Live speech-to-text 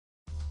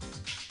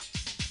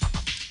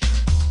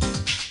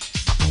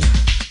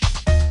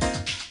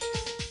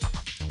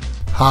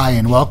Hi,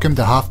 and welcome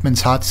to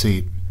Hoffman's Hot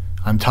Seat.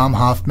 I'm Tom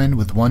Hoffman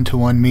with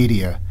One-to-One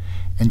Media,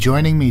 and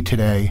joining me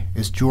today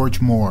is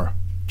George Moore,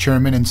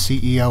 Chairman and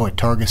CEO at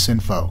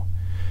TARGUSinfo.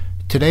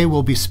 Today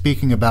we'll be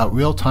speaking about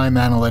real-time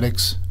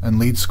analytics and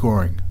lead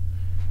scoring.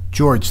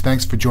 George,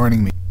 thanks for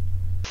joining me.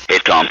 Hey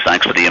Tom,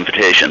 thanks for the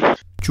invitation.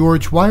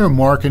 George, why are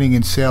marketing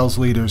and sales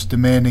leaders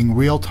demanding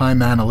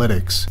real-time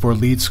analytics for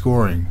lead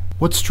scoring?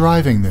 What's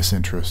driving this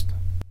interest?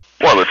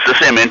 Well, it's the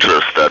same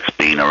interest that's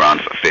been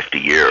around for 50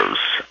 years.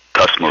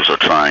 Customers are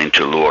trying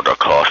to lower their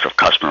cost of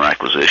customer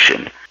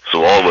acquisition.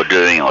 So all we're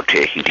doing are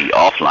taking the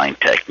offline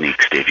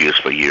techniques they've used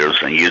for years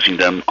and using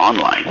them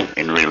online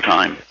in real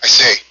time. I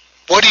see.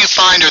 What do you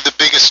find are the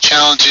biggest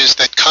challenges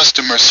that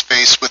customers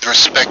face with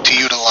respect to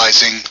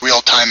utilizing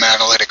real-time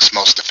analytics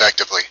most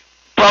effectively?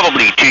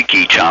 Probably two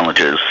key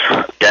challenges: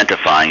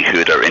 identifying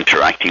who they're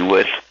interacting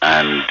with,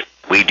 and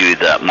we do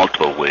that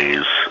multiple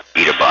ways,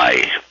 either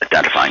by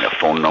identifying a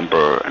phone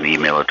number, an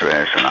email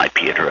address, an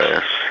IP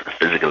address, a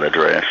physical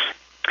address,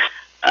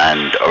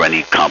 or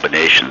any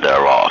combination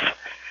thereof.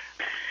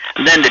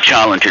 And then the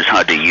challenge is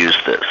how to use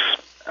this,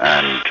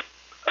 and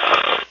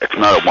it's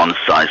not a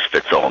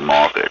one-size-fits-all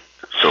market.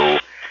 So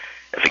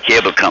if a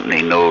cable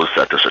company knows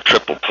that there's a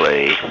triple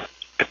play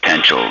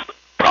potential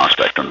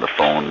prospect on the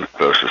phone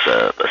versus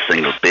a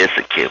single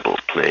basic cable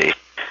play,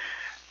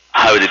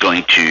 how are they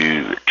going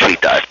to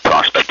treat that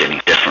prospect any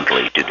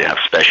differently? Do they have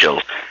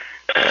special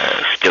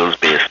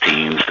skills-based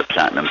teams, the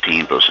platinum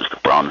team versus the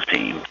bronze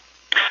team?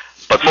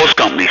 But most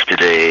companies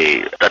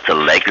today, that's a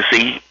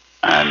legacy,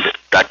 and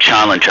that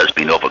challenge has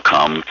been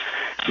overcome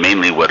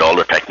mainly with all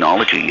the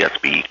technology that's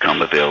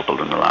become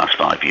available in the last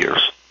 5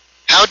 years.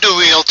 How do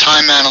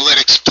real-time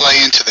analytics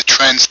play into the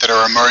trends that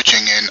are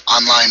emerging in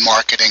online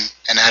marketing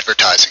and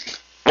advertising?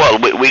 Well,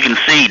 we can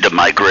see the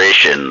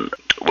migration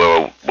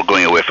where we're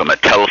going away from a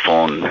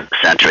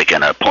telephone-centric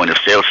and a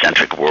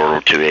point-of-sale-centric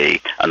world to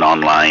an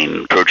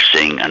online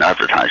purchasing and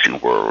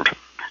advertising world.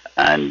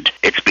 And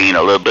it's been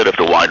a little bit of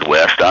the Wild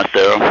West out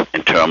there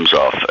in terms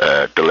of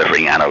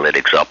delivering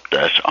analytics up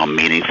that are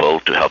meaningful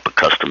to help a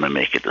customer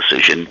make a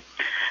decision.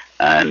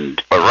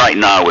 But right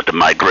now, with the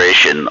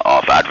migration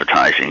of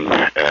advertising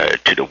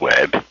to the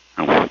web,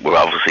 we're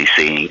obviously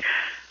seeing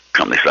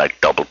companies like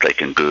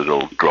DoubleClick and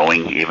Google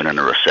growing even in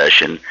a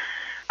recession.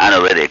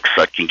 Analytics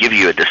that can give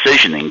you a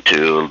decisioning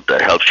tool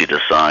that helps you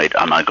decide,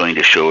 am I going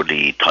to show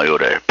the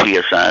Toyota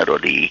Prius ad or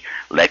the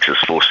Lexus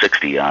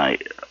 460i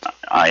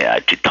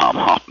ad to Tom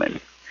Hoffman?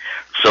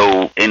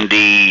 So in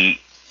the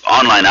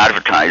online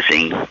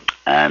advertising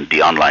and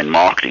the online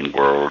marketing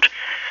world,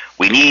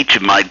 we need to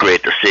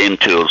migrate the same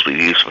tools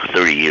we've used for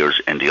 30 years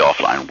in the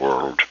offline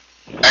world.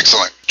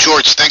 Excellent.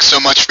 George, thanks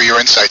so much for your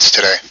insights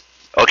today.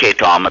 Okay,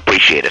 Tom,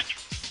 appreciate it.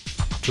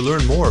 To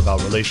learn more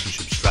about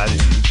relationship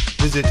strategy,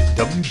 visit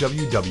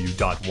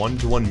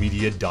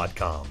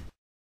www.onetoOnemedia.com.